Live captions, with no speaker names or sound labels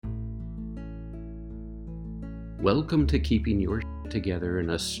Welcome to Keeping Your Together in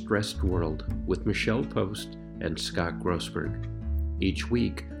a Stressed World with Michelle Post and Scott Grossberg. Each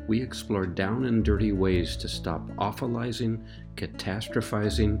week, we explore down and dirty ways to stop awfulizing,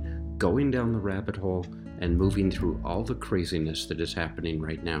 catastrophizing, going down the rabbit hole, and moving through all the craziness that is happening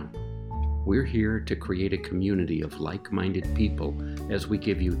right now. We're here to create a community of like-minded people as we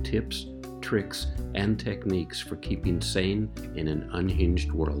give you tips, tricks, and techniques for keeping sane in an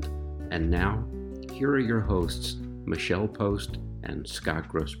unhinged world. And now, here are your hosts, Michelle Post and Scott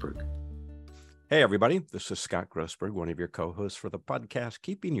Grossberg. Hey, everybody. This is Scott Grossberg, one of your co-hosts for the podcast,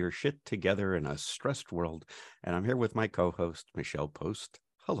 Keeping Your Shit Together in a Stressed World. And I'm here with my co-host, Michelle Post.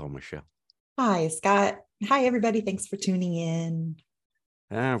 Hello, Michelle. Hi, Scott. Hi, everybody. Thanks for tuning in.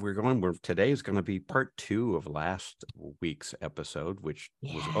 Today is going to be part 2 of last week's episode, which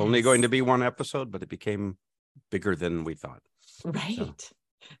was only going to be one episode, but it became bigger than we thought. Right.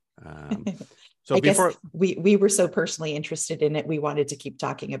 So I guess we were so personally interested in it, we wanted to keep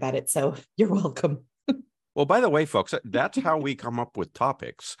talking about it. So you're welcome. Well, by the way, folks, that's how we come up with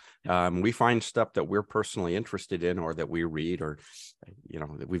topics. We find stuff that we're personally interested in, or that we read, or,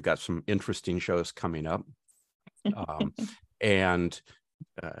 that we've got some interesting shows coming up. And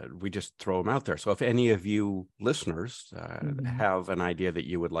we just throw them out there. So if any of you listeners have an idea that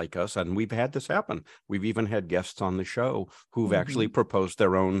you would like us, and we've had this happen. We've even had guests on the show who've actually proposed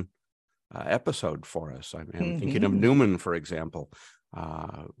their own episode for us. I'm thinking of Newman, for example,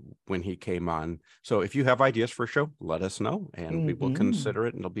 when he came on. So if you have ideas for a show, let us know, and we will consider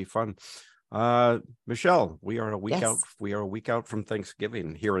it, and it'll be fun. Michelle, we are a week out. We are a week out from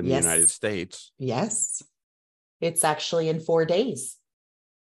Thanksgiving here in the United States. Yes. It's actually in 4 days.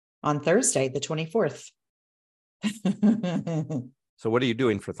 On Thursday, the 24th. So what are you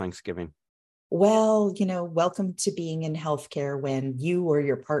doing for Thanksgiving? Well, welcome to being in healthcare when you or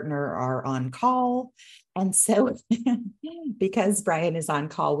your partner are on call. And so because Brian is on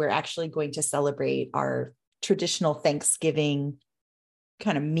call, we're actually going to celebrate our traditional Thanksgiving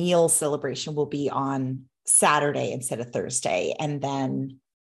kind of meal celebration will be on Saturday instead of Thursday. And then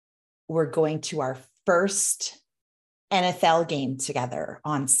we're going to our first NFL game together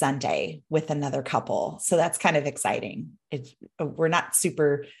on Sunday with another couple. So that's kind of exciting. We're not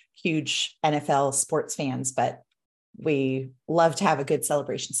super huge NFL sports fans, but we love to have a good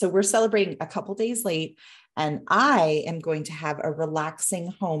celebration. So we're celebrating a couple days late, and I am going to have a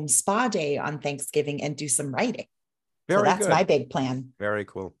relaxing home spa day on Thanksgiving and do some writing. So that's my big plan. Very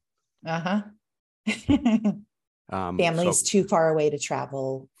cool. Family's too far away to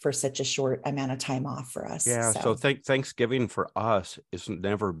travel for such a short amount of time off for us. Yeah. So Thanksgiving for us is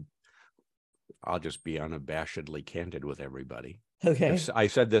never, I'll just be unabashedly candid with everybody. Okay. I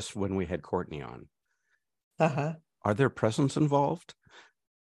said this when we had Courtney on. Are there presents involved?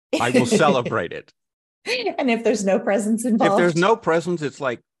 I will celebrate it. And if there's no presents involved? If there's no presents, it's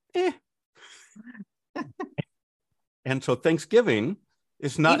like, And so Thanksgiving,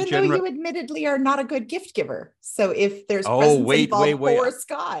 it's not even though you admittedly are not a good gift giver. So if there's presents involved, poor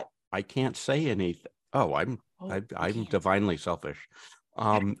Scott. I can't say anything. I'm divinely selfish.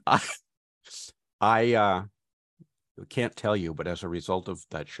 I can't tell you, but as a result of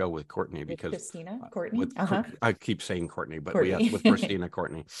that show with Courtney, because I keep saying Courtney, but with Christina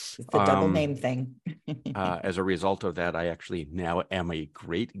Courtney. It's the double name thing. As a result of that, I actually now am a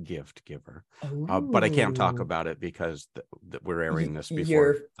great gift giver, but I can't talk about it because we're airing this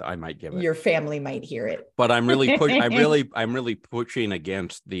before I might give it. Your family might hear it. But I'm really I'm really pushing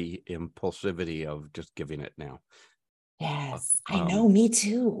against the impulsivity of just giving it now. Yes, I know. Me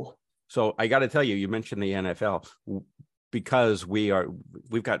too. So I got to tell you, you mentioned the NFL, because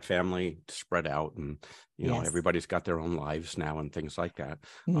we've got family spread out, and everybody's got their own lives now and things like that.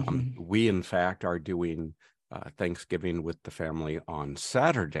 We in fact are doing Thanksgiving with the family on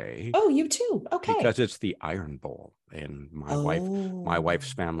Saturday. Oh, you too? Okay. Because it's the Iron Bowl, and my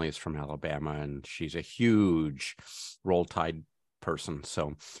wife's family is from Alabama, and she's a huge Roll Tide person.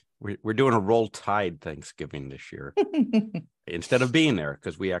 So we're doing a Roll Tide Thanksgiving this year instead of being there,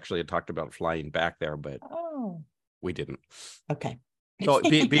 because we actually had talked about flying back there, but we didn't. Okay. So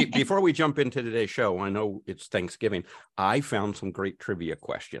before we jump into today's show, I know it's Thanksgiving. I found some great trivia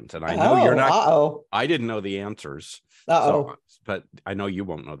questions, and I know you're not. I didn't know the answers. But I know you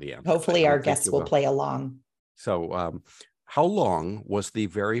won't know the answers. Hopefully our guests will play along. So how long was the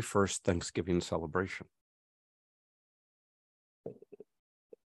very first Thanksgiving celebration?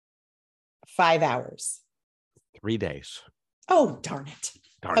 5 hours. 3 days. Oh, darn it.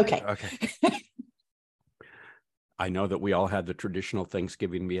 Okay. I know that we all had the traditional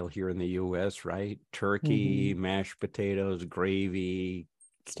Thanksgiving meal here in the U.S., right? Turkey, mashed potatoes, gravy,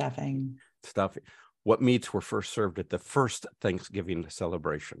 stuffing. What meats were first served at the first Thanksgiving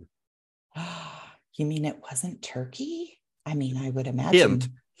celebration? You mean it wasn't turkey? I mean, I would imagine.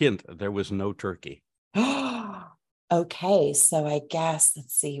 Hint, there was no turkey. Okay, so I guess,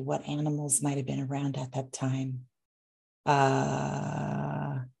 let's see, what animals might have been around at that time.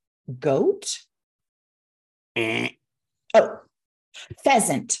 Goat? Oh,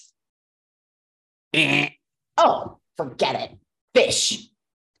 pheasant. Oh, forget it. Fish.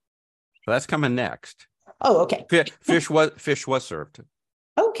 So that's coming next. Oh, okay. Fish was served.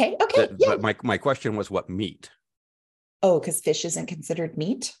 Okay. Yeah. But my question was what meat? Oh, because fish isn't considered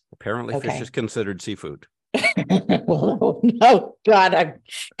meat? Apparently fish is considered seafood. Well, no, God, I'm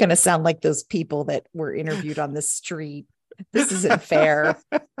going to sound like those people that were interviewed on the street. This isn't fair.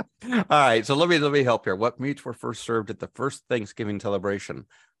 All right, so let me help here. What meats were first served at the first Thanksgiving celebration?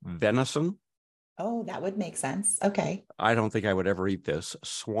 Venison. Oh, that would make sense. Okay. I don't think I would ever eat this.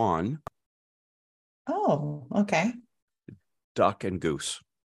 Swan. Oh, okay. Duck and goose.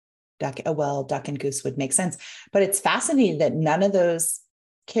 Duck and goose would make sense. But it's fascinating that none of those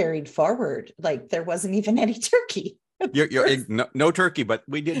carried forward. Like there wasn't even any turkey. No turkey, but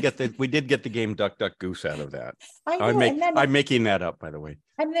we did get the game Duck, Duck, Goose out of that. I know. I'm making that up, by the way.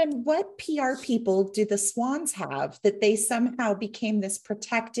 And then what PR people do the Swans have that they somehow became this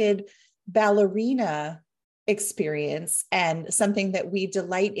protected ballerina experience and something that we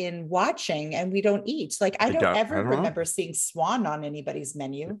delight in watching and we don't eat? Like I don't ever remember seeing swan on anybody's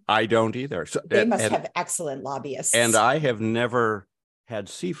menu. I don't either. So they must have excellent lobbyists. And I have never had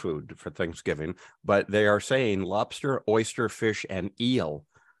seafood for Thanksgiving, but they are saying lobster, oyster, fish, and eel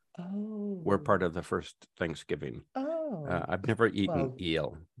were part of the first Thanksgiving. I've never eaten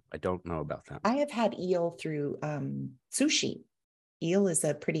eel. I don't know about that. I have had eel through sushi. Eel is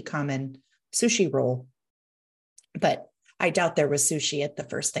a pretty common sushi roll, but I doubt there was sushi at the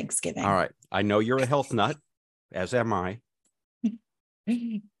first Thanksgiving. All right. I know you're a health nut, as am I.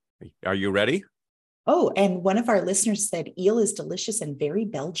 Are you ready? Oh, and one of our listeners said eel is delicious and very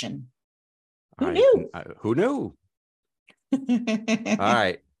Belgian. Who knew? Who knew? All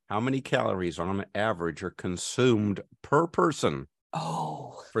right. How many calories on average are consumed per person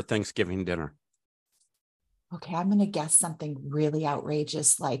for Thanksgiving dinner? Okay, I'm going to guess something really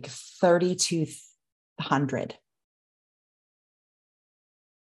outrageous, like 3,200.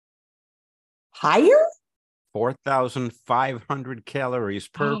 Higher? 4,500 calories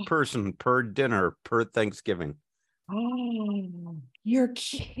per person per dinner per Thanksgiving. Oh, you're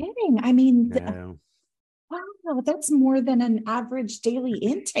kidding. I mean, wow, that's more than an average daily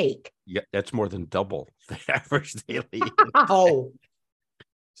intake. Yeah, that's more than double the average daily intake. Wow.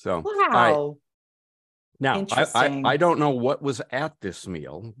 So, wow. Now, I don't know what was at this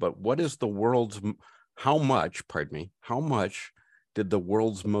meal, but what is how much did the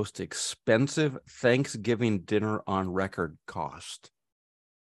world's most expensive Thanksgiving dinner on record cost?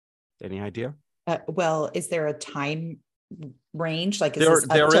 Any idea? Well, is there a time range? Like, is this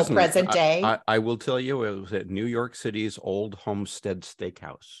up till present day? I will tell you, it was at New York City's Old Homestead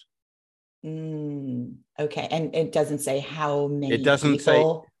Steakhouse. Okay, and it doesn't say how many It doesn't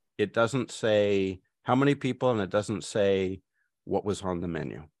people? It doesn't say how many people, and it doesn't say what was on the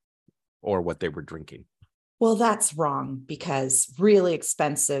menu or what they were drinking. Well, that's wrong because really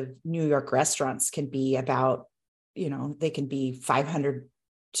expensive New York restaurants can be about, they can be $500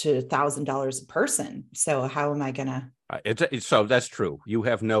 to $1,000 a person. So how am I going to? So that's true. You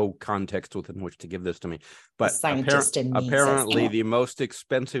have no context within which to give this to me. But apparently the most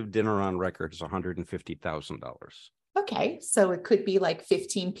expensive dinner on record is $150,000. Okay. So it could be like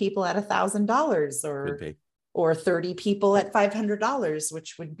 15 people at $1,000 or 30 people at $500,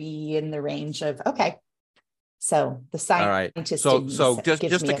 which would be in the range of, okay. So the scientist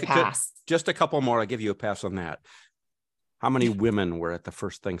gives me a pass. Just a couple more. I'll give you a pass on that. How many women were at the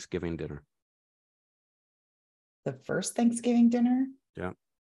first Thanksgiving dinner? The first Thanksgiving dinner? Yeah.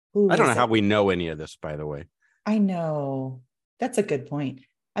 I don't know how we know any of this, by the way. I know. That's a good point.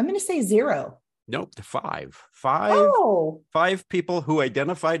 I'm going to say 0. Nope, 5. 5 people who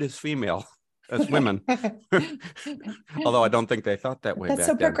identified as female. As women, although I don't think they thought that way. That's back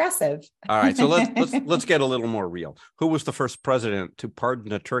so then. Progressive. All right, so let's get a little more real. Who was the first president to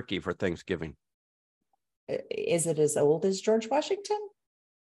pardon a turkey for Thanksgiving? Is it as old as George Washington?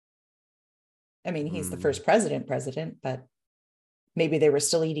 I mean, he's the first president, but maybe they were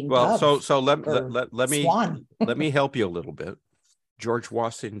still eating. Well, so let me swan. Let me help you a little bit. George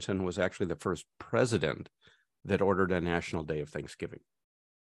Washington was actually the first president that ordered a national day of Thanksgiving.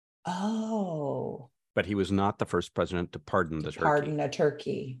 Oh. But he was not the first president to pardon the turkey. Pardon a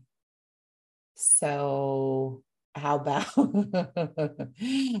turkey. So how about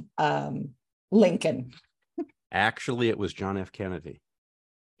Lincoln. Actually, it was John F. Kennedy.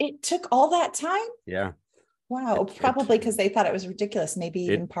 It took all that time? Yeah. Wow. Probably because they thought it was ridiculous. Maybe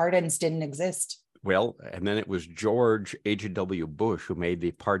even pardons didn't exist. Well, and then it was George H.W. Bush who made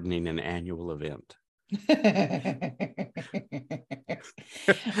the pardoning an annual event.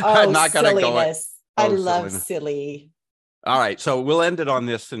 Oh, not gonna silliness. go. I love silly. All right. So we'll end it on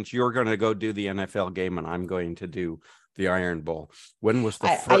this, since you're going to go do the NFL game and I'm going to do the Iron Bowl. When was the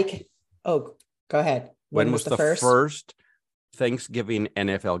first? Oh, go ahead. When was the first Thanksgiving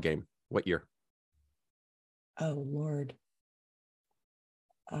NFL game? What year? Oh, Lord.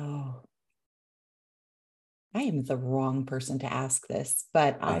 Oh, I am the wrong person to ask this,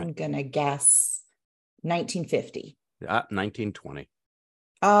 but I'm going to guess 1950. 1920.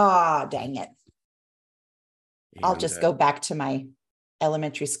 Ah, dang it. I'll And, just go back to my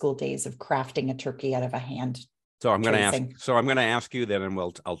elementary school days of crafting a turkey out of a hand. So I'm going to ask you then, and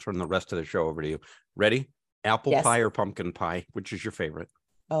I'll turn the rest of the show over to you. Ready? Apple pie or pumpkin pie? Which is your favorite?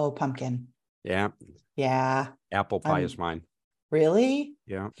 Oh, pumpkin. Yeah. Yeah. Apple pie is mine. Really?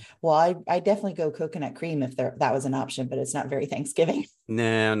 Yeah. Well, I definitely go coconut cream if that was an option, but it's not very Thanksgiving.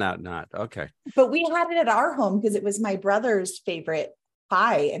 No, not. Okay. But we had it at our home because it was my brother's favorite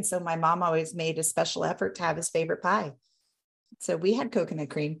pie. And so my mom always made a special effort to have his favorite pie. So we had coconut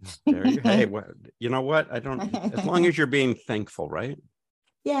cream. Hey, you know what? As long as you're being thankful, right?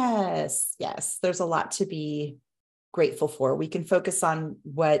 Yes. There's a lot to be grateful for. We can focus on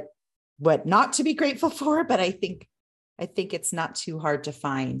what not to be grateful for, but I think it's not too hard to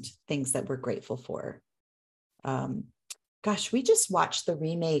find things that we're grateful for. Gosh, we just watched the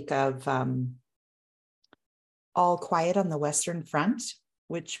remake of All Quiet on the Western Front,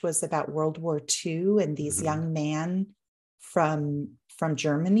 which was about World War II and these young men from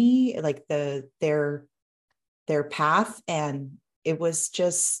Germany, like their path. And it was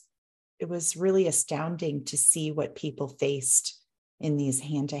really astounding to see what people faced in these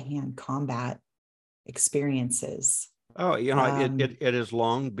hand-to-hand combat experiences. Oh, it has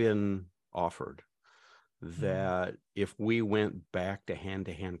long been offered that if we went back to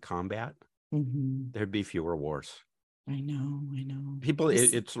hand-to-hand combat, there'd be fewer wars. I know. People,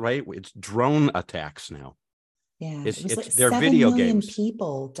 it's right. It's drone attacks now. Yeah, it's like their 7 video million games.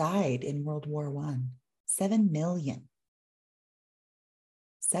 People died in World War I. 7 million.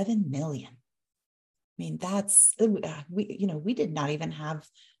 7 million. I mean, that's we did not even have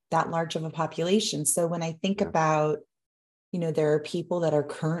that large of a population. So when I think about, there are people that are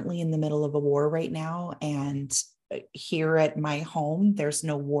currently in the middle of a war right now, and here at my home, there's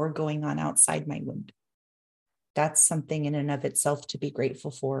no war going on outside my window. That's something in and of itself to be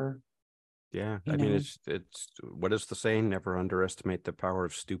grateful for. Yeah, I mean, it's what is the saying? Never underestimate the power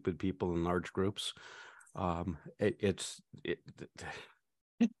of stupid people in large groups. I mean,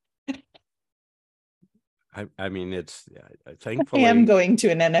 it's thankfully. I am going to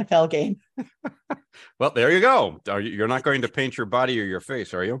an NFL game. Well, there you go. You're not going to paint your body or your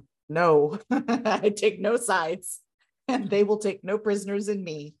face, are you? No, I take no sides, and they will take no prisoners in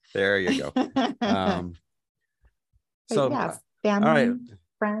me. There you go. So yeah, family, all right.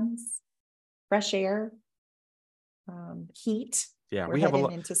 Friends, fresh air, heat. Yeah, we have a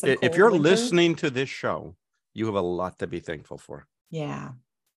lot. If you're listening to this show, you have a lot to be thankful for. Yeah.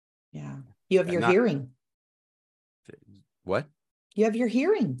 You have your hearing. What? You have your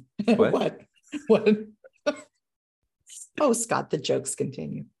hearing. What? What? Oh, Scott, the jokes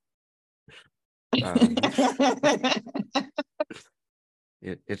continue.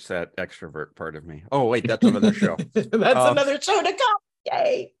 It's that extrovert part of me. Oh, wait, that's another show. That's another show to come.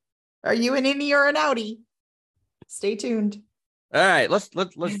 Yay. Are you an innie or an outie? Stay tuned. All right, let's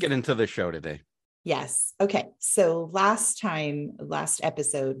get into the show today. Yes. Okay. So last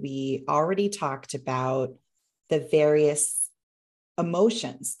episode, we already talked about the various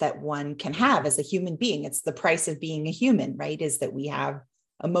emotions that one can have as a human being. It's the price of being a human, right? Is that we have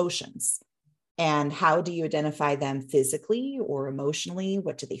emotions. And how do you identify them physically or emotionally?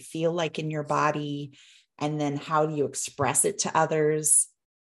 What do they feel like in your body? And then how do you express it to others?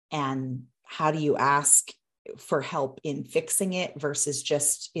 And how do you ask for help in fixing it versus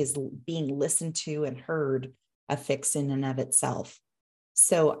just is being listened to and heard a fix in and of itself?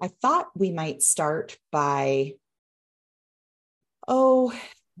 So I thought we might start by, do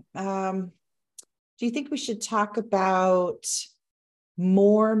you think we should talk about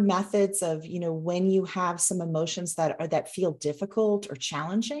more methods of, when you have some emotions that feel difficult or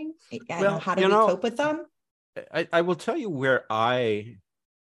challenging? How do we cope with them? I will tell you where I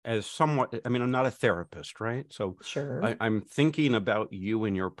as somewhat, I mean, I'm not a therapist, right? So Sure. I'm thinking about you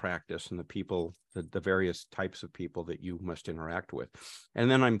and your practice and the people, the various types of people that you must interact with. And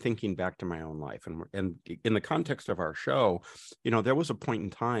then I'm thinking back to my own life. And in the context of our show, there was a point in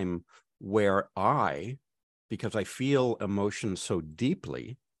time where because I feel emotions so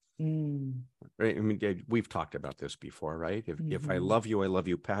deeply, right? I mean, we've talked about this before, right? If I love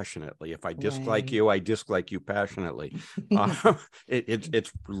you passionately. If I dislike Right. you, I dislike you passionately.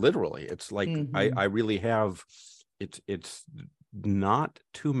 It's literally, it's like I really have. It's not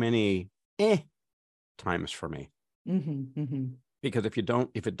too many times for me. Because if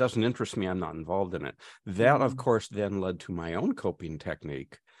it doesn't interest me, I'm not involved in it. That, of course, then led to my own coping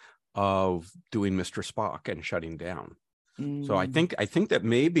technique of doing Mr. Spock and shutting down. So I think that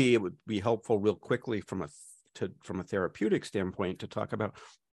maybe it would be helpful real quickly from a therapeutic standpoint to talk about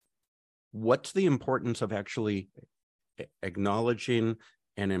what's the importance of actually acknowledging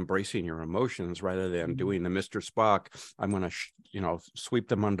and embracing your emotions rather than doing the Mr. Spock. I'm going to, sweep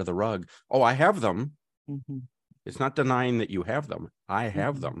them under the rug. Oh, I have them. It's not denying that you have them. I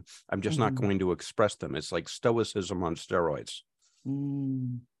have them. I'm just not going to express them. It's like stoicism on steroids.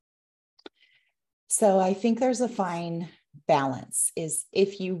 So I think there's a fine balance is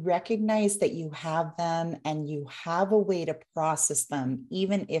if you recognize that you have them and you have a way to process them,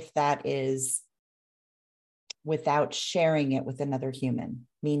 even if that is without sharing it with another human,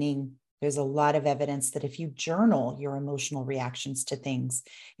 meaning there's a lot of evidence that if you journal your emotional reactions to things,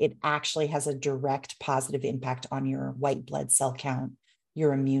 it actually has a direct positive impact on your white blood cell count,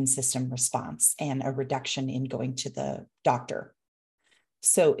 your immune system response, and a reduction in going to the doctor.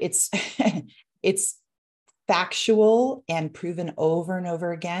 So it's factual and proven over and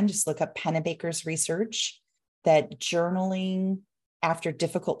over again. Just look up Pennebaker's research that journaling after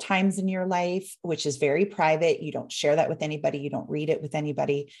difficult times in your life, which is very private, you don't share that with anybody, you don't read it with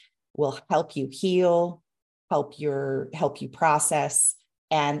anybody, will help you heal, help you process,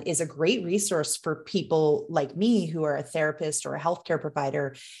 and is a great resource for people like me who are a therapist or a healthcare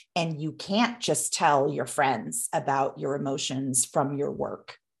provider. And you can't just tell your friends about your emotions from your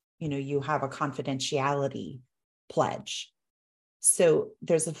work. You have a confidentiality pledge. So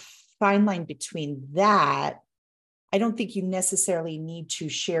there's a fine line between that. I don't think you necessarily need to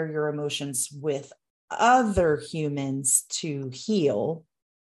share your emotions with other humans to heal.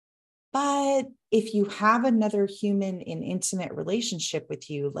 But if you have another human in intimate relationship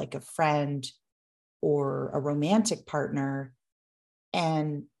with you, like a friend or a romantic partner,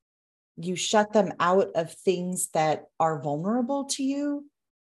 and you shut them out of things that are vulnerable to you,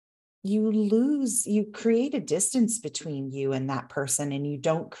 you create a distance between you and that person, and you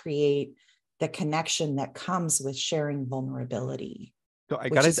don't create the connection that comes with sharing vulnerability,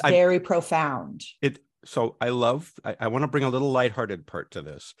 which is very profound. So I want to bring a little lighthearted part to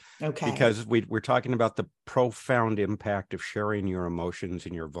this. Okay. Because we're talking about the profound impact of sharing your emotions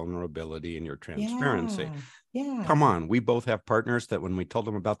and your vulnerability and your transparency. Yeah. Come on. We both have partners that when we told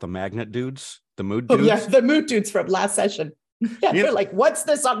them about the magnet dudes, the mood Oh, dudes. yeah, the mood dudes from last session. Yeah, they're like, what's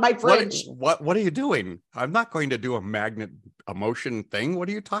this on my fridge? What are you doing? I'm not going to do a magnet emotion thing. What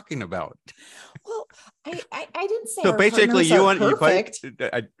are you talking about? Well, I didn't say so our basically partners are perfect.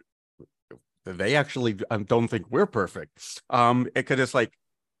 They actually don't think we're perfect. Because it's like,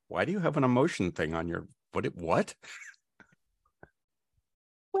 why do you have an emotion thing on your what?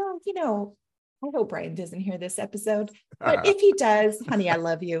 Well, I hope Brian doesn't hear this episode, but if he does, honey, I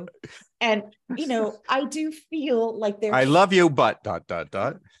love you. And, I do feel like I love you, but ...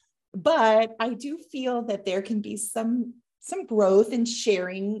 But I do feel that there can be some growth in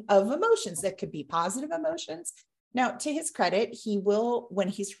sharing of emotions that could be positive emotions. Now, to his credit, he will, when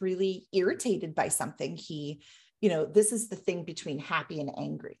he's really irritated by something, this is the thing between happy and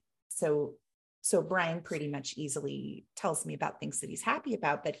angry. So Brian pretty much easily tells me about things that he's happy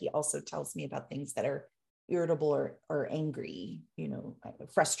about, but he also tells me about things that are irritable or angry,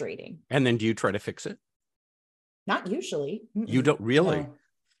 frustrating. And then do you try to fix it? Not usually. You don't really?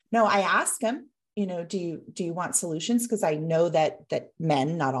 No, I ask him, do you want solutions? Because I know that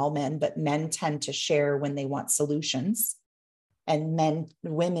men, not all men, but men tend to share when they want solutions, and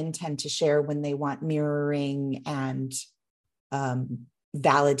women tend to share when they want mirroring and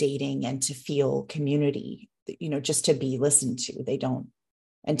validating and to feel community, just to be listened to. They don't,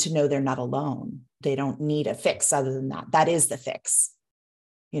 and to know they're not alone. They don't need a fix other than that. That is the fix.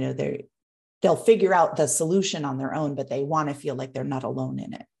 They'll figure out the solution on their own, but they want to feel like they're not alone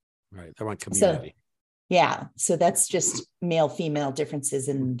in it. Right. They want community. So that's just male-female differences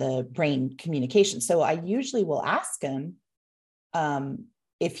in the brain communication. So I usually will ask him,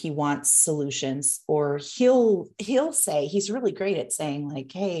 if he wants solutions, or he'll say, he's really great at saying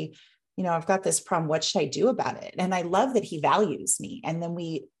like, hey, I've got this problem. What should I do about it? And I love that he values me. And then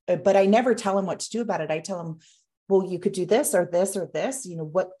but I never tell him what to do about it. I tell him, well, you could do this or this or this,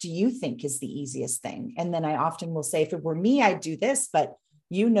 what do you think is the easiest thing? And then I often will say, if it were me, I'd do this, but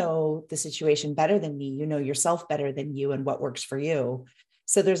you know the situation better than me, you know yourself better than you and what works for you.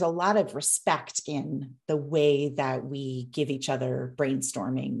 So there's a lot of respect in the way that we give each other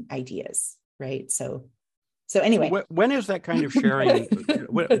brainstorming ideas, right? So anyway. When is that kind of sharing?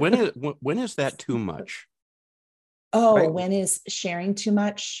 when is that too much? Oh, right? When is sharing too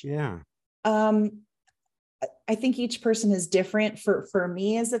much? Yeah. I think each person is different. For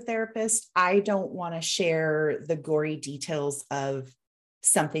me as a therapist, I don't want to share the gory details of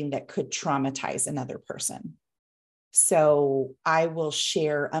something that could traumatize another person. So I will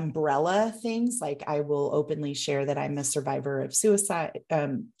share umbrella things, like I will openly share that I'm a survivor of suicide,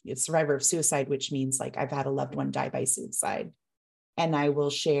 which means like I've had a loved one die by suicide. And I will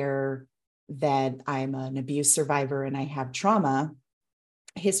share that I'm an abuse survivor and I have trauma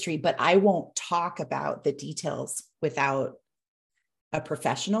history, but I won't talk about the details without a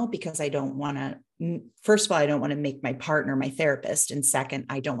professional, because I don't want to, first of all, I don't want to make my partner my therapist. And second,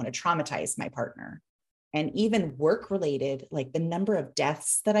 I don't want to traumatize my partner. And even work related, like the number of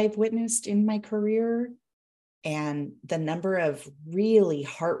deaths that I've witnessed in my career and the number of really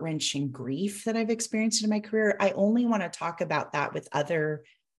heart-wrenching grief that I've experienced in my career, I only want to talk about that with other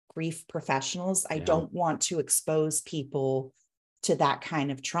grief professionals. I don't want to expose people to that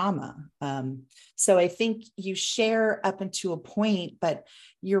kind of trauma. So I think you share up until a point, but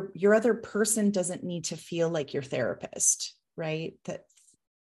your other person doesn't need to feel like your therapist, right? That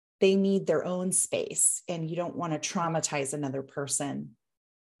they need their own space, and you don't want to traumatize another person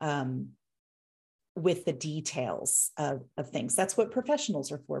with the details of things. That's what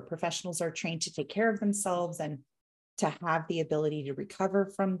professionals are for. Professionals are trained to take care of themselves and to have the ability to recover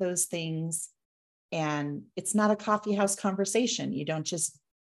from those things. And it's not a coffee house conversation. You don't just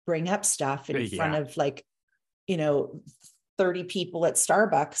bring up stuff in front of 30 people at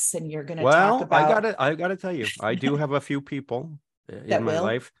Starbucks and you're going to talk about. I got to tell you, I do have a few people in my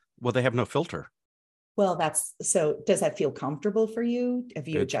life. Well, they have no filter. Well, does that feel comfortable for you? Have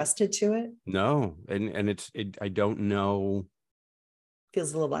you adjusted to it? No. And I don't know.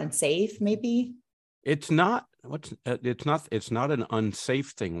 Feels a little unsafe, maybe. It's not an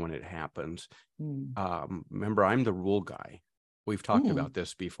unsafe thing when it happens. Remember, I'm the rule guy. We've talked about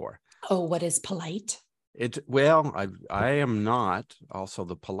this before. Oh, what is polite? I am not also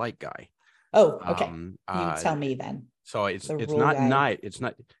the polite guy. Oh, okay. You tell me then. So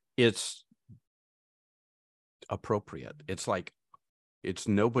it's appropriate. It's like, it's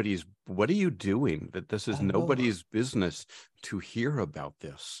nobody's, what are you doing? That this is nobody's business to hear about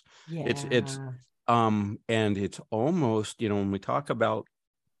this. Yeah. And it's almost, when we talk about,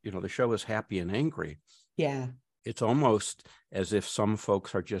 the show is Happy and Angry. Yeah. It's almost as if some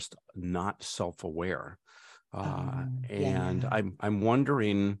folks are just not self-aware. And I'm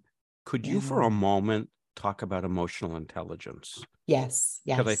wondering, could you for a moment talk about emotional intelligence? Yes.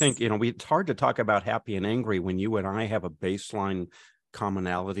 Because I think, it's hard to talk about Happy and Angry when you and I have a baseline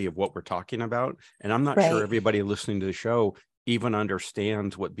commonality of what we're talking about. And I'm not sure everybody listening to the show even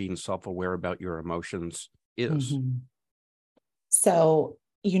understands what being self-aware about your emotions is. Mm-hmm. So,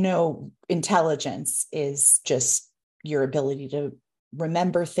 intelligence is just your ability to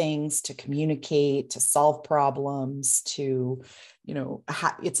remember things, to communicate, to solve problems, to,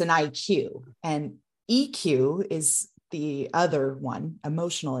 it's an IQ. And EQ is the other one,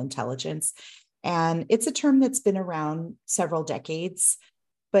 emotional intelligence. And it's a term that's been around several decades,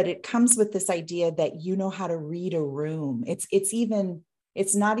 but it comes with this idea that you know how to read a room.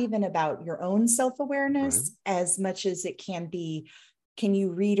 It's not even about your own self-awareness as much as it can be, can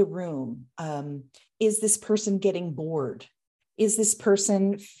you read a room? Is this person getting bored? Is this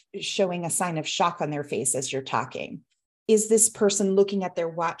person showing a sign of shock on their face as you're talking? Is this person looking at their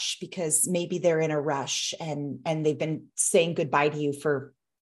watch because maybe they're in a rush and they've been saying goodbye to you for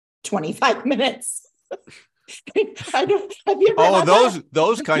 25 minutes? Have you ever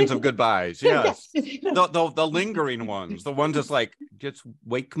those kinds of goodbyes? Yes. The lingering ones, the ones that's like, just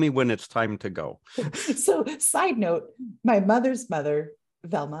wake me when it's time to go. So, side note, my mother's mother,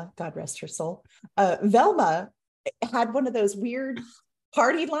 Velma, God rest her soul, Velma had one of those weird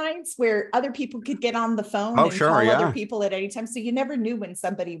party lines where other people could get on the phone and call other people at any time. So you never knew when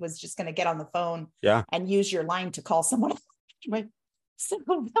somebody was just going to get on the phone and use your line to call someone. So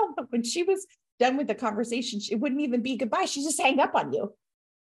Velma, when she was done with the conversation, it wouldn't even be goodbye. She just hang up on you.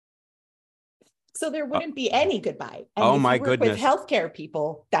 So there wouldn't be any goodbye. And Oh if my you work goodness. with healthcare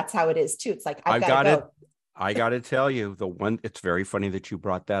people, that's how it is too. It's like, I've got got to it. go. I got to tell you, it's very funny that you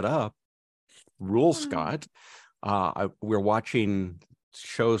brought that up. Rule, Scott. We're watching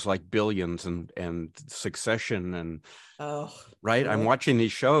shows like Billions and Succession and right. I'm watching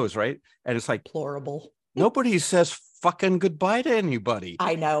these shows, right? And it's like deplorable. Nobody says fucking goodbye to anybody.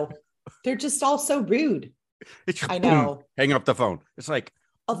 I know. They're just all so rude. I know. Hang up the phone. It's like,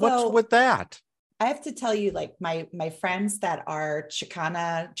 what's with that? I have to tell you, like my friends that are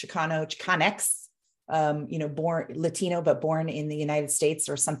Chicanx, born Latino, but born in the United States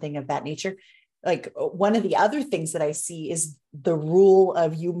or something of that nature. Like one of the other things that I see is the rule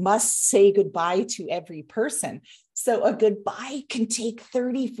of you must say goodbye to every person. So a goodbye can take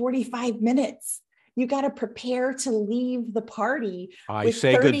 30, 45 minutes. You got to prepare to leave the party. I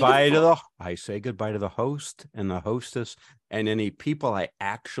say goodbye to the host and the hostess and any people I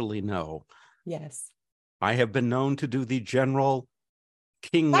actually know. Yes. I have been known to do the general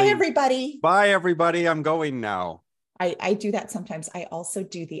kingly. Bye, everybody. Bye, everybody. I'm going now. I do that sometimes. I also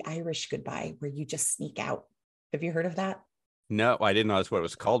do the Irish goodbye where you just sneak out. Have you heard of that? No, I didn't know that's what it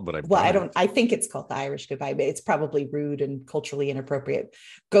was called, but I think it's called the Irish goodbye, but it's probably rude and culturally inappropriate.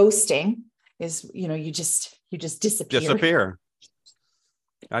 Ghosting is, you just disappear.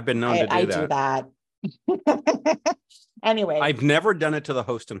 I've been known to do that. I do that. Anyway. I've never done it to the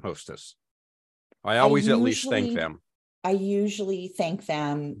host and hostess. I always at least thank them. I usually thank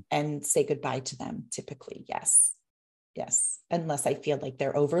them and say goodbye to them, typically. Yes. Yes. Unless I feel like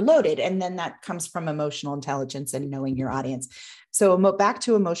they're overloaded. And then that comes from emotional intelligence and knowing your audience. So back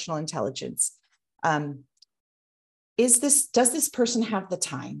to emotional intelligence. Does this person have the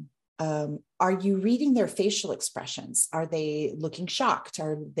time? Are you reading their facial expressions? Are they looking shocked?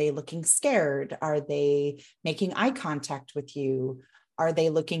 Are they looking scared? Are they making eye contact with you? Are they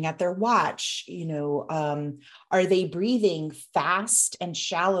looking at their watch? Are they breathing fast and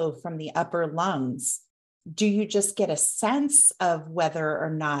shallow from the upper lungs? Do you just get a sense of whether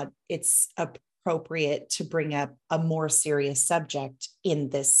or not it's appropriate to bring up a more serious subject in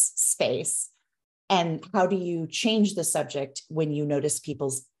this space? And how do you change the subject when you notice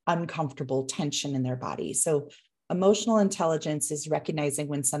people's uncomfortable tension in their body? So emotional intelligence is recognizing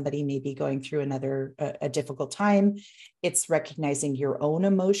when somebody may be going through a difficult time. It's recognizing your own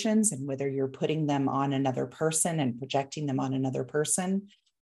emotions and whether you're putting them on another person and projecting them on another person.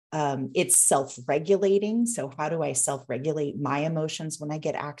 It's self-regulating. So how do I self-regulate my emotions when I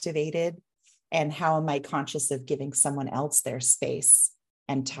get activated? And how am I conscious of giving someone else their space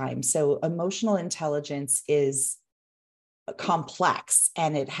and time? So emotional intelligence is complex,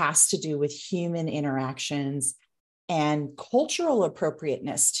 and it has to do with human interactions and cultural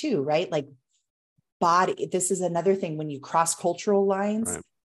appropriateness too, right? Like body, this is another thing when you cross cultural lines, right.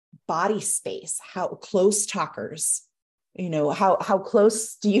 Body space, how close talkers, how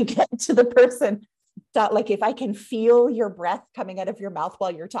close do you get to the person? Like if I can feel your breath coming out of your mouth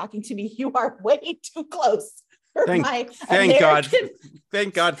while you're talking to me, you are way too close. Thank God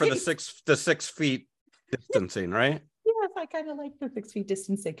for the 6 feet distancing, right? Yes, I kind of like the 6 feet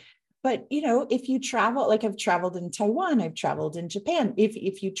distancing. But, if you travel, like I've traveled in Taiwan, I've traveled in Japan,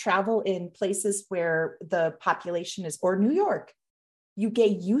 if you travel in places where the population is, or New York, you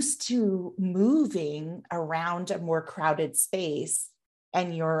get used to moving around a more crowded space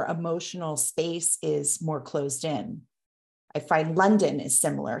and your emotional space is more closed in. I find London is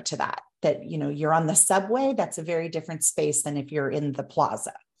similar to that, you're on the subway, that's a very different space than if you're in the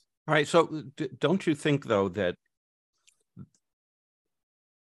plaza. All right. So don't you think, though, that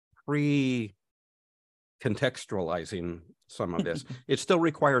pre-contextualizing some of this, it still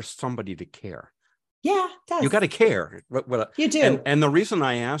requires somebody to care? Yeah, it does. You got to care. You do. And the reason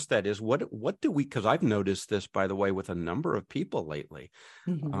I ask that is what do we, because I've noticed this, by the way, with a number of people lately.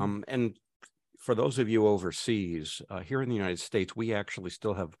 Mm-hmm. And for those of you overseas, here in the United States, we actually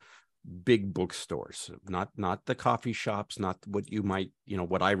still have big bookstores, not the coffee shops, not what you might,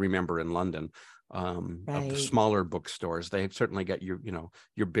 what I remember in London, right. Of the smaller bookstores. They certainly got your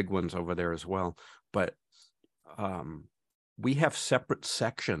big ones over there as well. But we have separate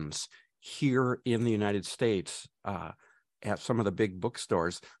sections here in the United States at some of the big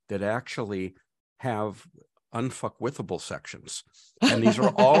bookstores that actually have unfuckwithable sections. And these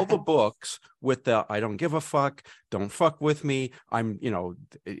are all the books with the I don't give a fuck, don't fuck with me. Really?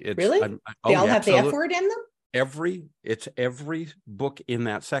 They all have the F word in them? Every book in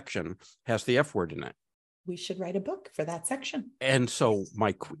that section has the F word in it. We should write a book for that section. And so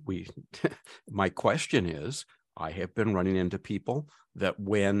my question is, I have been running into people that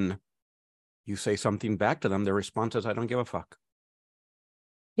when you say something back to them, their response is, I don't give a fuck.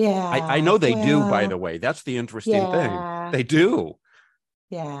 Yeah. I know they do, by well, the way. That's the interesting thing. yeah. They do.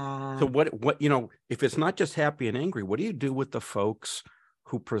 Yeah. So what, if it's not just happy and angry, what do you do with the folks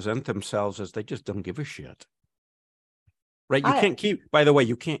who present themselves as they just don't give a shit? Right? You can't keep, by the way,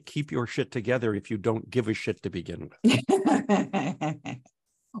 you can't keep your shit together if you don't give a shit to begin with.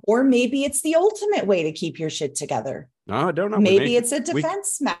 Or maybe it's the ultimate way to keep your shit together. No, I don't know. Maybe it's a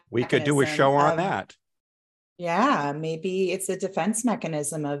defense mechanism. We could do a show on that. Yeah, maybe it's a defense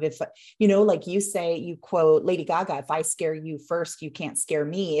mechanism of, if, like you say, you quote Lady Gaga, if I scare you first, you can't scare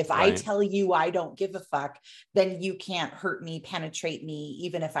me. If I tell you I don't give a fuck, then you can't hurt me, penetrate me,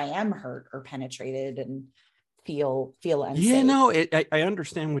 even if I am hurt or penetrated and feel unsafe. Yeah, no, I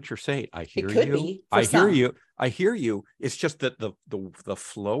understand what you're saying. I hear it could you. Be I some. I hear you. It's just that the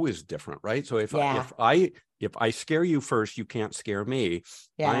flow is different, right? So if I scare you first, you can't scare me.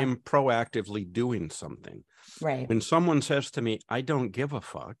 Yeah. I'm proactively doing something. Right. When someone says to me, I don't give a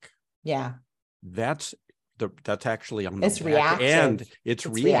fuck. Yeah. That's actually on the it's reactive. And it's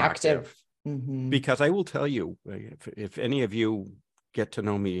reactive. Mm-hmm. Because I will tell you, if any of you get to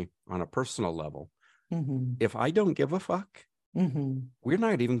know me on a personal level, mm-hmm. if I don't give a fuck, mm-hmm. we're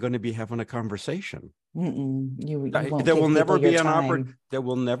not even going to be having a conversation. There will never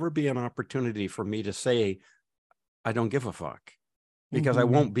be an opportunity for me to say, I don't give a fuck, because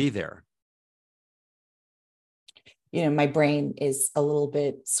mm-hmm. I won't be there. My brain is a little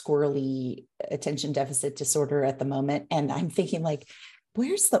bit squirrely, attention deficit disorder at the moment. And I'm thinking, like,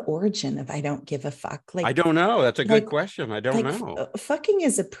 where's the origin of I don't give a fuck? Like, I don't know. That's a good question. I don't know. Fucking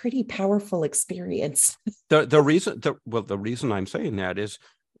is a pretty powerful experience. The reason I'm saying that is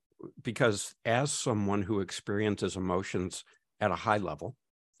because as someone who experiences emotions at a high level,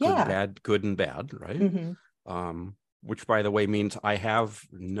 good and bad, right? Mm-hmm. Which, by the way, means I have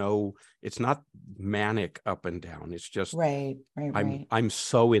it's not manic up and down. It's just right. I'm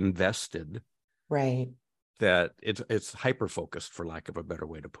so invested, right, that it's hyper focused, for lack of a better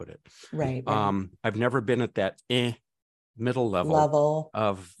way to put it. Right. I've never been at that middle level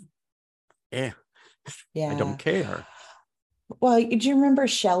of I don't care. Well, do you remember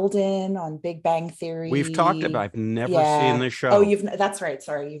Sheldon on Big Bang Theory? We've talked about. I've never seen the show. Oh, that's right.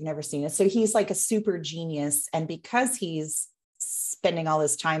 Sorry, you've never seen it. So he's like a super genius, and because he's spending all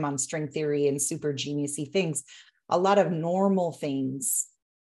his time on string theory and super geniusy things, a lot of normal things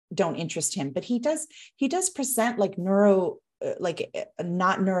don't interest him. But he does present like not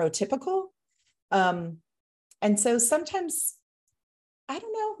neurotypical, and so sometimes, I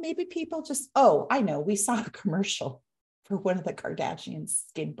don't know, maybe people just. Oh, I know. We saw a commercial for one of the Kardashian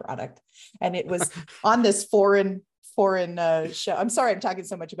skin product, and it was on this foreign show. I'm sorry I'm talking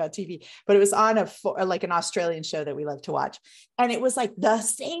so much about TV, but it was on an Australian show that we love to watch, and it was like the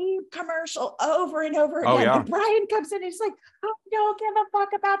same commercial over and over again. And Brian comes in and he's like, I don't give a fuck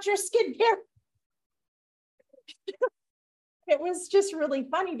about your skincare. It was just really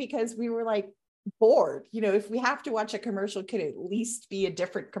funny because we were like bored. If we have to watch a commercial, could at least be a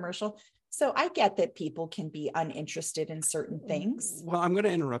different commercial. So I get that people can be uninterested in certain things. Well, I'm going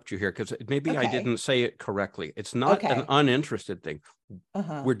to interrupt you here because maybe I didn't say it correctly. It's not an uninterested thing.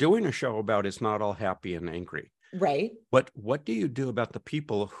 We're doing a show about it's not all happy and angry. Right. But what do you do about the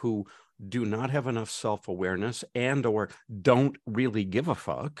people who do not have enough self-awareness and or don't really give a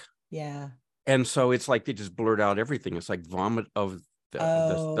fuck? Yeah. And so it's like they just blurt out everything. It's like vomit of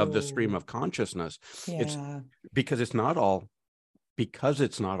the stream of consciousness. Yeah. It's because it's not all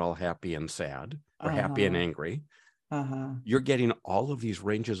happy and sad or happy and angry. You're getting all of these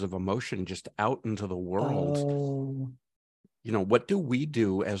ranges of emotion just out into the world. What do we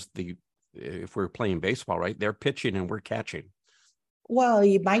do if we're playing baseball, right? They're pitching and we're catching. Well,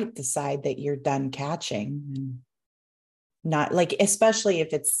 you might decide that you're done catching, not like, especially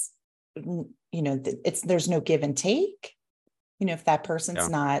if it's, there's no give and take. If that person's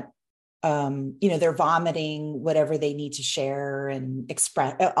not, they're vomiting whatever they need to share and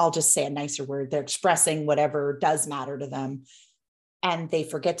express. I'll just say a nicer word. They're expressing whatever does matter to them. And they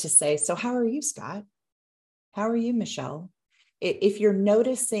forget to say, so how are you, Scott? How are you, Michelle? If you're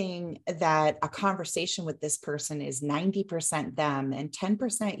noticing that a conversation with this person is 90% them and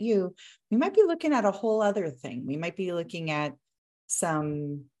 10% you, we might be looking at a whole other thing. We might be looking at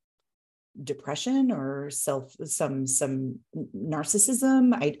some depression or some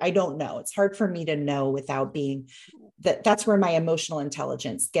narcissism. I don't know. It's hard for me to know without being that's where my emotional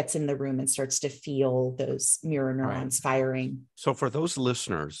intelligence gets in the room and starts to feel those mirror neurons firing. So for those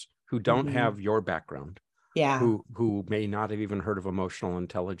listeners who don't have your background, Yeah. who may not have even heard of emotional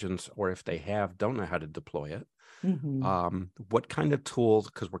intelligence, or if they have, don't know how to deploy it. What kind of tools,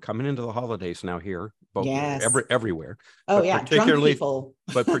 because we're coming into the holidays now here, both Yes. everywhere. Oh, but yeah. Drunk particularly people.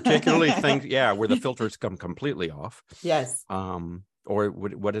 but particularly things, where the filters come completely off. Yes. Or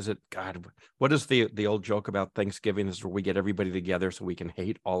what is it? God, what is the old joke about Thanksgiving is where we get everybody together so we can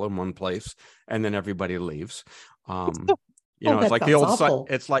hate all in one place and then everybody leaves. It's like the old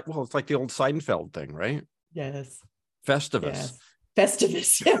it's like the old Seinfeld thing, right? Yes. Festivus. Yes.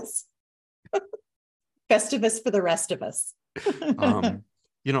 Festivus, yes. Festivus for the rest of us.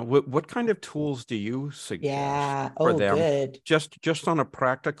 What kind of tools do you suggest for them? Good. Just on a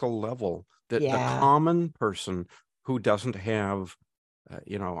practical level, that the common person who doesn't have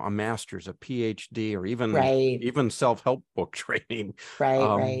a master's, a PhD, or even self-help book training.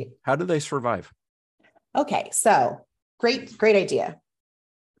 Right. How do they survive? Okay, so great idea.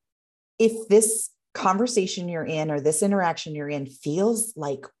 If this conversation you're in or this interaction you're in feels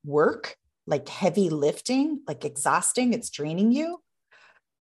like work, like heavy lifting, like exhausting, it's draining you,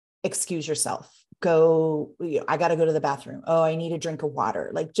 excuse yourself. Go, I got to go to the bathroom. Oh, I need a drink of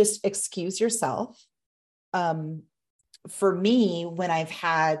water. Like, just excuse yourself. For me, when I've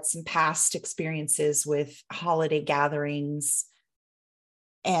had some past experiences with holiday gatherings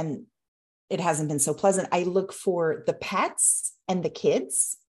and it hasn't been so pleasant, I look for the pets and the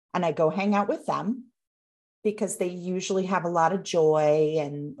kids and I go hang out with them, because they usually have a lot of joy,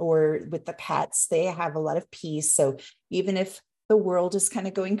 or with the pets, they have a lot of peace. So even if the world is kind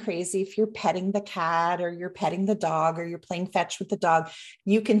of going crazy, if you're petting the cat or you're petting the dog or you're playing fetch with the dog,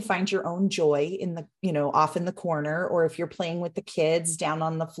 you can find your own joy in off in the corner. Or if you're playing with the kids down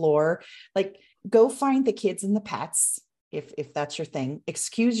on the floor, like, go find the kids and the pets. If that's your thing,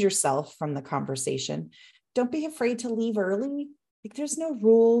 excuse yourself from the conversation. Don't be afraid to leave early. Like, there's no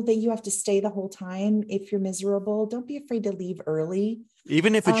rule that you have to stay the whole time. If you're miserable, don't be afraid to leave early.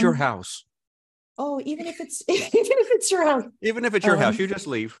 Even if it's your house. Oh, even if it's your house. Even if it's your house, you just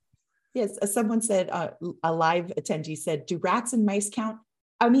leave. Yes. Someone said, a live attendee said, do rats and mice count?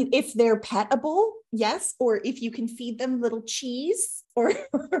 I mean, if they're petable, yes. Or if you can feed them little cheese, or,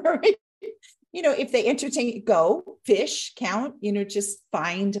 if they entertain, go. Fish count, just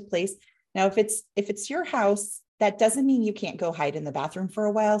find a place. Now, if it's your house, that doesn't mean you can't go hide in the bathroom for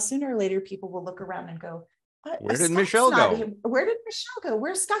a while. Sooner or later, people will look around and go, where did Michelle go? Where did Michelle go?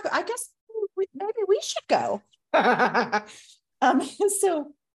 Where's Scott go? I guess maybe we should go.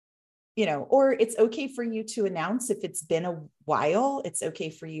 So, or it's okay for you to announce, if it's been a while, it's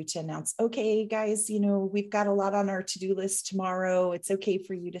okay for you to announce, okay, guys, we've got a lot on our to-do list tomorrow. It's okay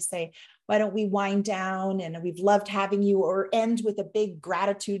for you to say, why don't we wind down, and we've loved having you, or end with a big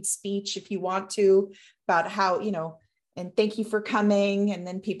gratitude speech if you want to, about how, and thank you for coming. And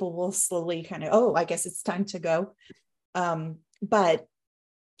then people will slowly kind of, oh, I guess it's time to go. But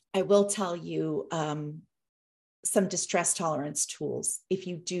I will tell you some distress tolerance tools. If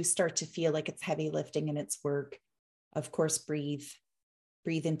you do start to feel like it's heavy lifting and it's work, of course, breathe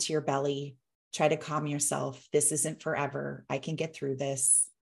into your belly, try to calm yourself. This isn't forever. I can get through this.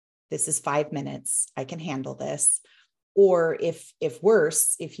 This is 5 minutes. I can handle this. Or if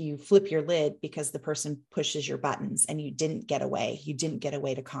worse, if you flip your lid because the person pushes your buttons and you didn't get away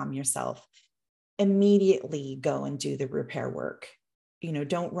to calm yourself, immediately go and do the repair work.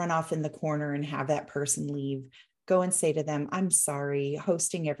 Don't run off in the corner and have that person leave. Go and say to them, I'm sorry,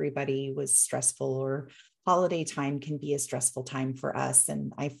 hosting everybody was stressful, or holiday time can be a stressful time for us.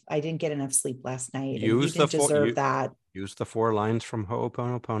 And I didn't get enough sleep last night. You didn't deserve that. Use the 4 lines from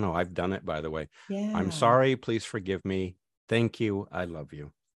Ho'oponopono. I've done it, by the way. Yeah. I'm sorry. Please forgive me. Thank you. I love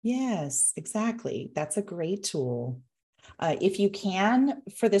you. Yes, exactly. That's a great tool. If you can,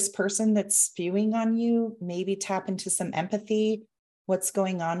 for this person that's spewing on you, maybe tap into some empathy. What's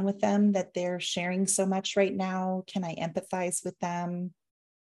going on with them that they're sharing so much right now? Can I empathize with them?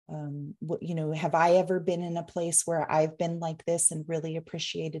 Have I ever been in a place where I've been like this and really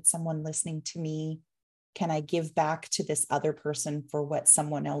appreciated someone listening to me? Can I give back to this other person for what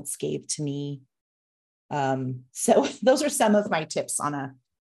someone else gave to me? So those are some of my tips on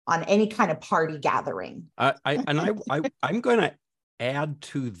any kind of party gathering. I'm going to add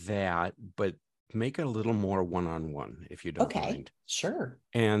to that, but make it a little more one-on-one, if you don't mind. Sure.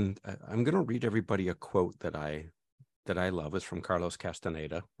 And I'm going to read everybody a quote that I love. It's from Carlos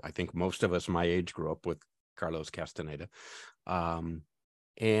Castaneda. I think most of us my age grew up with Carlos Castaneda.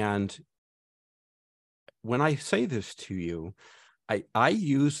 And when I say this to you, I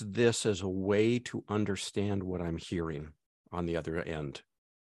use this as a way to understand what I'm hearing on the other end.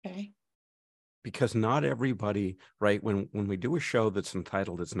 Okay. Because not everybody, right, when we do a show that's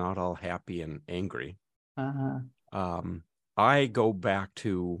entitled It's Not All Happy and Angry, I go back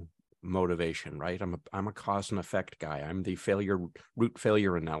to motivation, right? I'm a cause and effect guy. I'm the root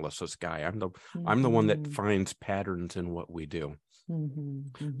failure analysis guy. I'm the one that finds patterns in what we do. So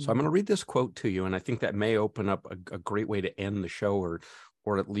I'm going to read this quote to you, and I think that may open up a great way to end the show,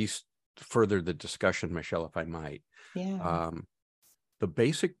 or at least further the discussion, Michelle, if I might. Yeah. The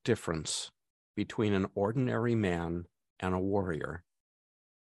basic difference between an ordinary man and a warrior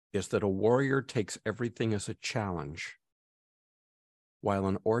is that a warrior takes everything as a challenge, while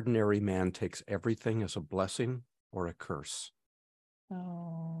an ordinary man takes everything as a blessing or a curse.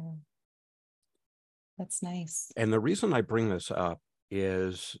 Oh, that's nice. And the reason I bring this up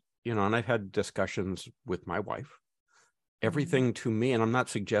is, and I've had discussions with my wife. Everything to me, and I'm not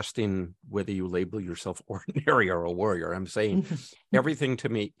suggesting whether you label yourself ordinary or a warrior. I'm saying everything to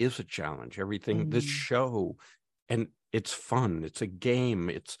me is a challenge. Everything, this show, and it's fun. It's a game.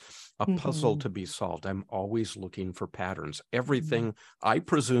 It's a puzzle to be solved. I'm always looking for patterns. Everything, I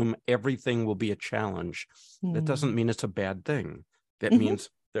presume everything will be a challenge. That doesn't mean it's a bad thing. That means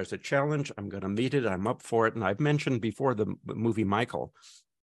there's a challenge. I'm going to meet it. I'm up for it. And I've mentioned before the movie Michael.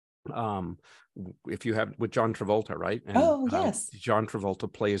 If you have with John Travolta, right? And, yes. John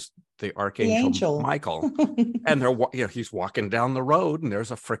Travolta plays the Archangel Michael, and he's walking down the road, and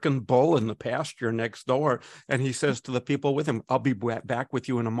there's a frickin' bull in the pasture next door, and he says to the people with him, "I'll be back with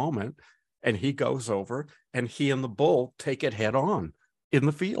you in a moment." And he goes over, and he and the bull take it head on in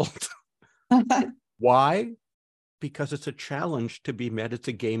the field. Why? Because it's a challenge to be met. It's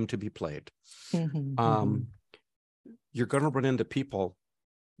a game to be played. You're going to run into people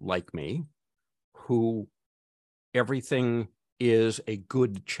like me, who everything is a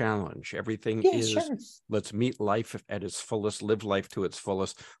good challenge. Everything is, let's meet life at its fullest, live life to its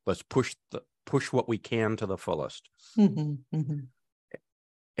fullest. Let's push what we can to the fullest. And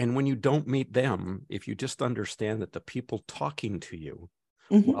when you don't meet them, if you just understand that the people talking to you,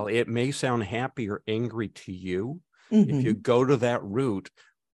 while it may sound happy or angry to you, if you go to that root,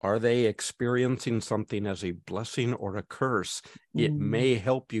 are they experiencing something as a blessing or a curse? It may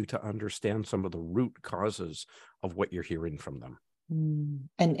help you to understand some of the root causes of what you're hearing from them.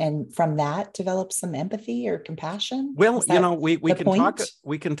 And from that, develop some empathy or compassion. Well,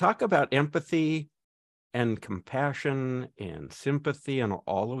 we can talk about empathy and compassion and sympathy and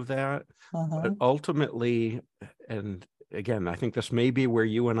all of that. But ultimately, and again, I think this may be where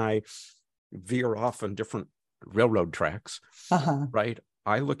you and I veer off on different railroad tracks, right?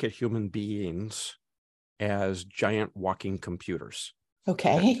 I look at human beings as giant walking computers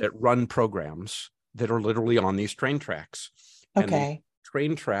that run programs that are literally on these train tracks. And the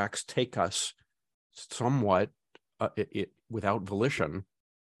train tracks take us somewhat without volition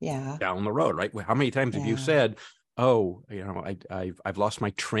down the road, right? How many times have you said, "Oh, I've lost my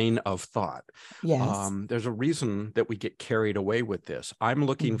train of thought"? Yes. There's a reason that we get carried away with this. I'm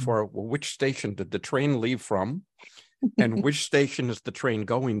looking for, well, which station did the train leave from? And which station is the train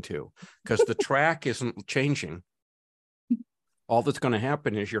going to? Because the track isn't changing. All that's going to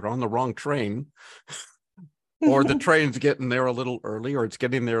happen is you're on the wrong train, or the train's getting there a little early, or it's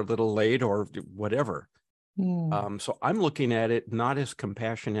getting there a little late, or whatever. So I'm looking at it not as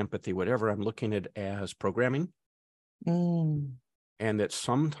compassion, empathy, whatever. I'm looking at it as programming. And that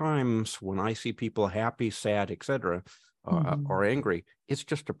sometimes when I see people happy, sad, etc., or angry, it's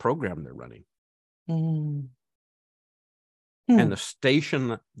just a program they're running. And the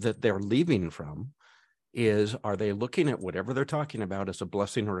station that they're leaving from is, are they looking at whatever they're talking about as a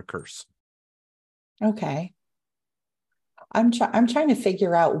blessing or a curse? Okay. I'm trying to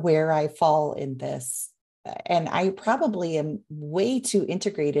figure out where I fall in this. And I probably am way too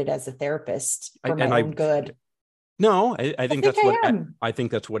integrated as a therapist for my own good. No, I think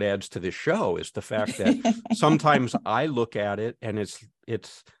that's what adds to this show, is the fact that sometimes I look at it and it's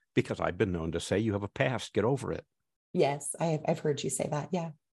because I've been known to say, you have a past, get over it. Yes, I've heard you say that.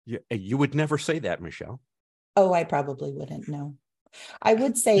 Yeah. You would never say that, Michelle. Oh, I probably wouldn't. No, I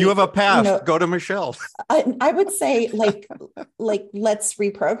would say you have a past. Go to Michelle. I would say like let's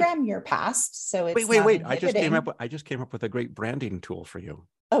reprogram your past. So it's wait. I just came up with a great branding tool for you.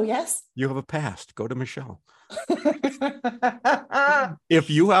 Oh yes. You have a past. Go to Michelle. If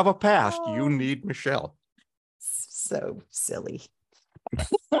you have a past, you need Michelle. So silly.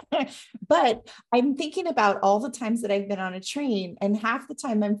 But I'm thinking about all the times that I've been on a train, and half the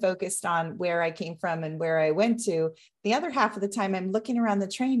time I'm focused on where I came from and where I went to. The other half of the time I'm looking around the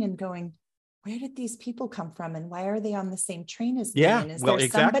train and going, where did these people come from, and why are they on the same train as me? And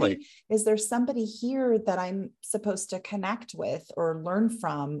is there somebody here that I'm supposed to connect with or learn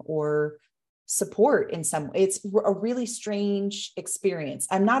from or support in some way. It's a really strange experience.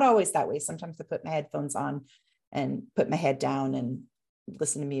 I'm not always that way. Sometimes I put my headphones on and put my head down and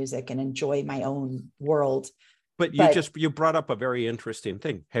listen to music and enjoy my own world. But you brought up a very interesting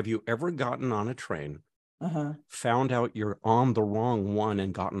thing. Have you ever gotten on a train, found out you're on the wrong one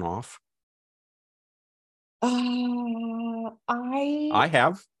and gotten off? I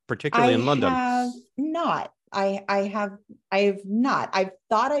have, particularly in London. I have not. I've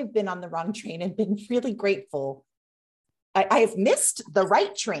thought I've been on the wrong train and been really grateful. I have missed the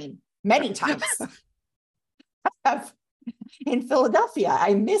right train many times. In Philadelphia,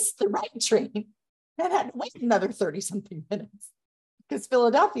 I missed the right train and had to wait another 30 something minutes because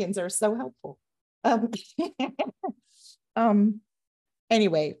Philadelphians are so helpful.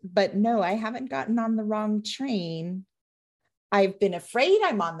 Anyway, but no, I haven't gotten on the wrong train. I've been afraid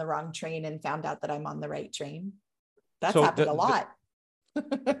I'm on the wrong train and found out that I'm on the right train. That's happened a lot.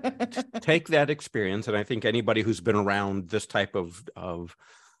 Take that experience, and I think anybody who's been around this type of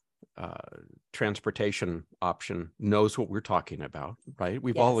transportation option knows what we're talking about, right?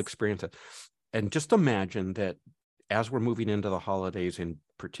 We've all experienced it. And just imagine that as we're moving into the holidays in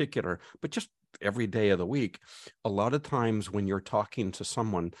particular, but just every day of the week, a lot of times when you're talking to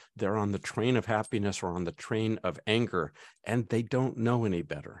someone, they're on the train of happiness or on the train of anger, and they don't know any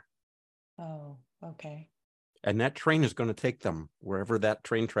better. Oh, okay. And that train is going to take them wherever that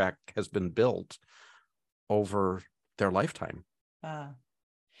train track has been built over their lifetime. And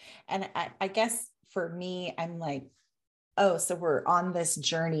I guess for me, I'm like, oh, so we're on this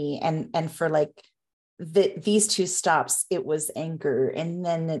journey, and for like these two stops, it was anger, and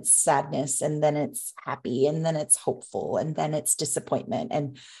then it's sadness, and then it's happy, and then it's hopeful, and then it's disappointment.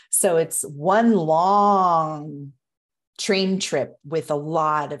 And so it's one long train trip with a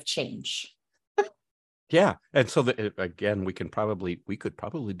lot of change. Yeah. And so again, we could probably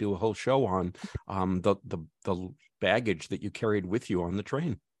do a whole show on the baggage that you carried with you on the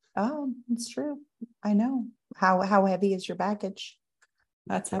train. Oh, it's true. I know. How heavy is your baggage?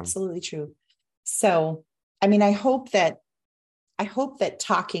 That's absolutely true. So, I mean, I hope that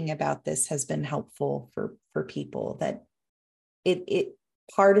talking about this has been helpful for people, that it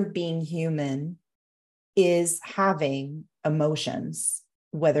part of being human is having emotions,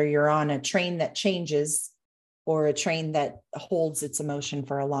 whether you're on a train that changes or a train that holds its emotion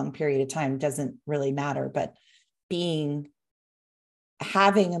for a long period of time, doesn't really matter. But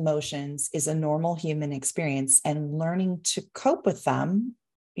having emotions is a normal human experience, and learning to cope with them,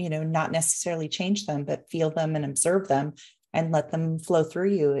 not necessarily change them, but feel them and observe them and let them flow through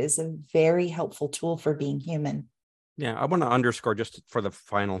you, is a very helpful tool for being human. Yeah, I want to underscore, just for the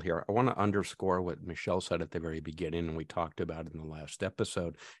final here, I want to underscore what Michelle said at the very beginning, and we talked about it in the last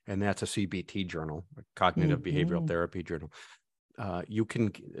episode, and that's a CBT journal, a cognitive behavioral therapy journal.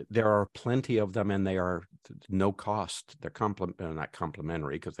 There are plenty of them, and they are no cost. They're not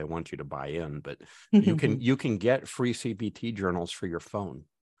complimentary because they want you to buy in, but you can get free CBT journals for your phone.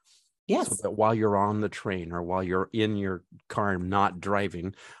 Yes. So that while you're on the train or while you're in your car not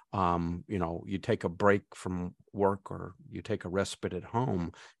driving, you take a break from work or you take a respite at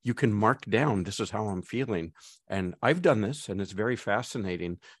home, you can mark down, this is how I'm feeling. And I've done this, and it's very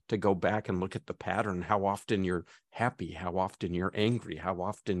fascinating to go back and look at the pattern, how often you're happy, how often you're angry, how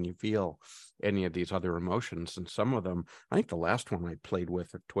often you feel any of these other emotions. And some of them, I think the last one I played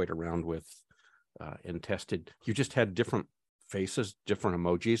with or toyed around with and tested, you just had different faces, different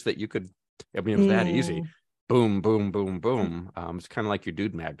emojis that you could, it was that easy. Boom, boom, boom, boom. It's kind of like your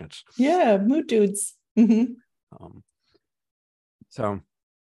dude magnets. Yeah, mood dudes. So,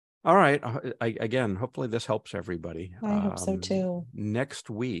 all right. Again, hopefully this helps everybody. I hope so too. Next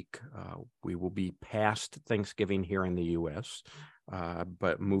week, we will be past Thanksgiving here in the U.S.,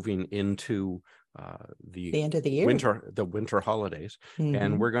 but moving into the end of the year, winter holidays,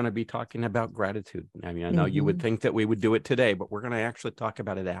 and we're going to be talking about gratitude. I mean, I know you would think that we would do it today, but we're going to actually talk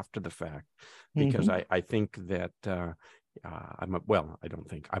about it after the fact, because I think that I'm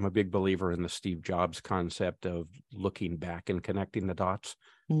a big believer in the Steve Jobs concept of looking back and connecting the dots.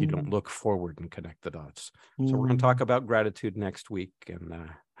 You don't look forward and connect the dots. So we're going to talk about gratitude next week and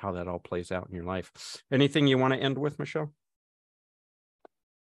how that all plays out in your life. Anything you want to end with, Michelle?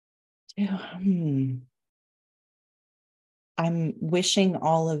 I'm wishing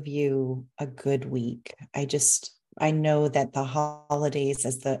all of you a good week. I know that the holidays,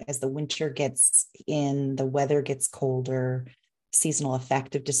 as the winter gets in, the weather gets colder, seasonal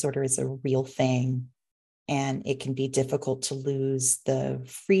affective disorder is a real thing. And it can be difficult to lose the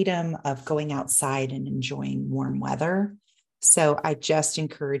freedom of going outside and enjoying warm weather. So I just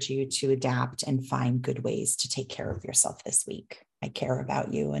encourage you to adapt and find good ways to take care of yourself this week. I care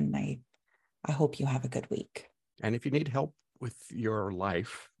about you, and I hope you have a good week. And if you need help with your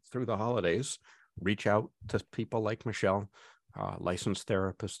life through the holidays, reach out to people like Michelle, licensed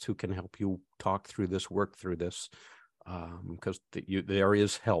therapists who can help you talk through this, work through this, because there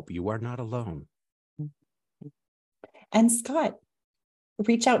is help. You are not alone. And Scott,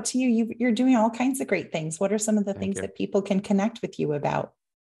 reach out to you. You're doing all kinds of great things. What are some of the things that people can connect with you about?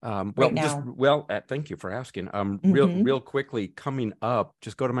 Thank you for asking. Real quickly, coming up,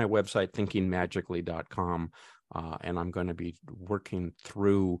 just go to my website, thinkingmagically.com, and I'm going to be working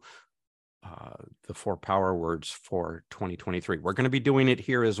through the 4 power words for 2023. We're going to be doing it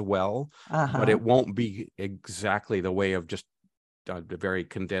here as well, but it won't be exactly the way of just a very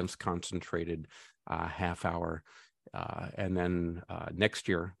condensed, concentrated half hour. And then next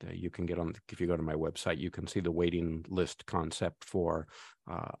year, you can get on, if you go to my website, you can see the waiting list concept for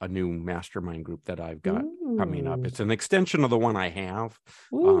a new mastermind group that I've got coming up. It's an extension of the one I have,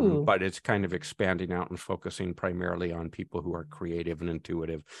 but it's kind of expanding out and focusing primarily on people who are creative and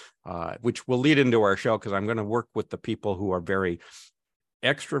intuitive, which will lead into our show, because I'm going to work with the people who are very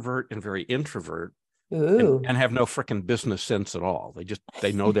extrovert and very introvert. And have no freaking business sense at all.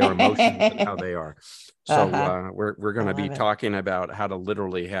 They know their emotions and how they are. So we're going to be talking about how to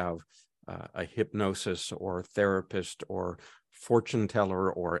literally have a hypnosis or therapist or fortune teller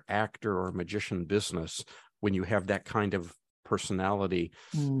or actor or magician business when you have that kind of personality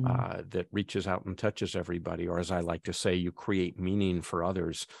that reaches out and touches everybody, or as I like to say, you create meaning for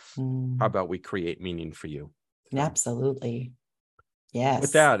others. How about we create meaning for you? Absolutely. Yes.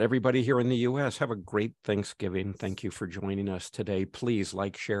 With that, everybody here in the U.S., have a great Thanksgiving. Thank you for joining us today. Please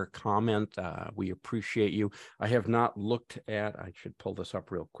like, share, comment. We appreciate you. I have not looked at, I should pull this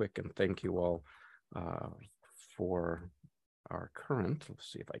up real quick, and thank you all for our current, let's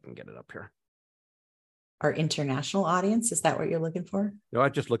see if I can get it up here. Our international audience, is that what you're looking for? No,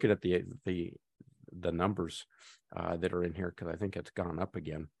 I'm just looking at the numbers that are in here, because I think it's gone up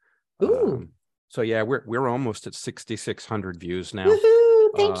again. So yeah, we're almost at 6,600 views now. Woohoo,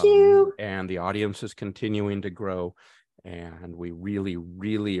 thank you. And the audience is continuing to grow, and we really,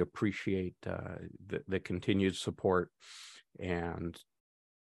 really appreciate the continued support and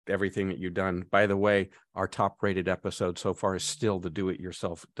everything that you've done. By the way, our top-rated episode so far is still the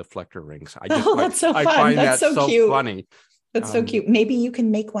do-it-yourself deflector rings. That's so fun. I find that's that so cute. funny. That's so cute. Maybe you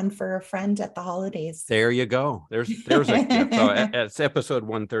can make one for a friend at the holidays. There you go. There's a gift. So it's episode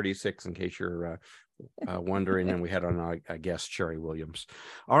 136, in case you're wondering, and we had on a guest, Sherry Williams.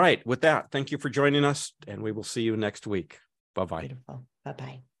 All right. With that, thank you for joining us, and we will see you next week. Bye-bye. Beautiful.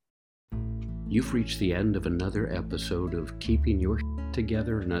 Bye-bye. You've reached the end of another episode of Keeping Your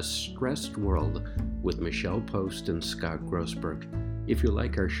Together in a Stressed World with Michelle Post and Scott Grossberg. If you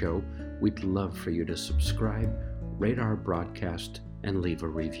like our show, we'd love for you to subscribe, rate our broadcast, and leave a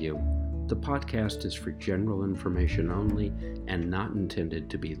review. The podcast is for general information only and not intended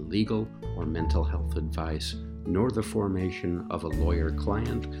to be legal or mental health advice, nor the formation of a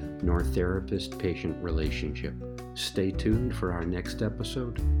lawyer-client nor therapist-patient relationship. Stay tuned for our next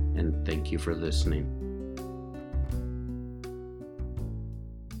episode, and thank you for listening.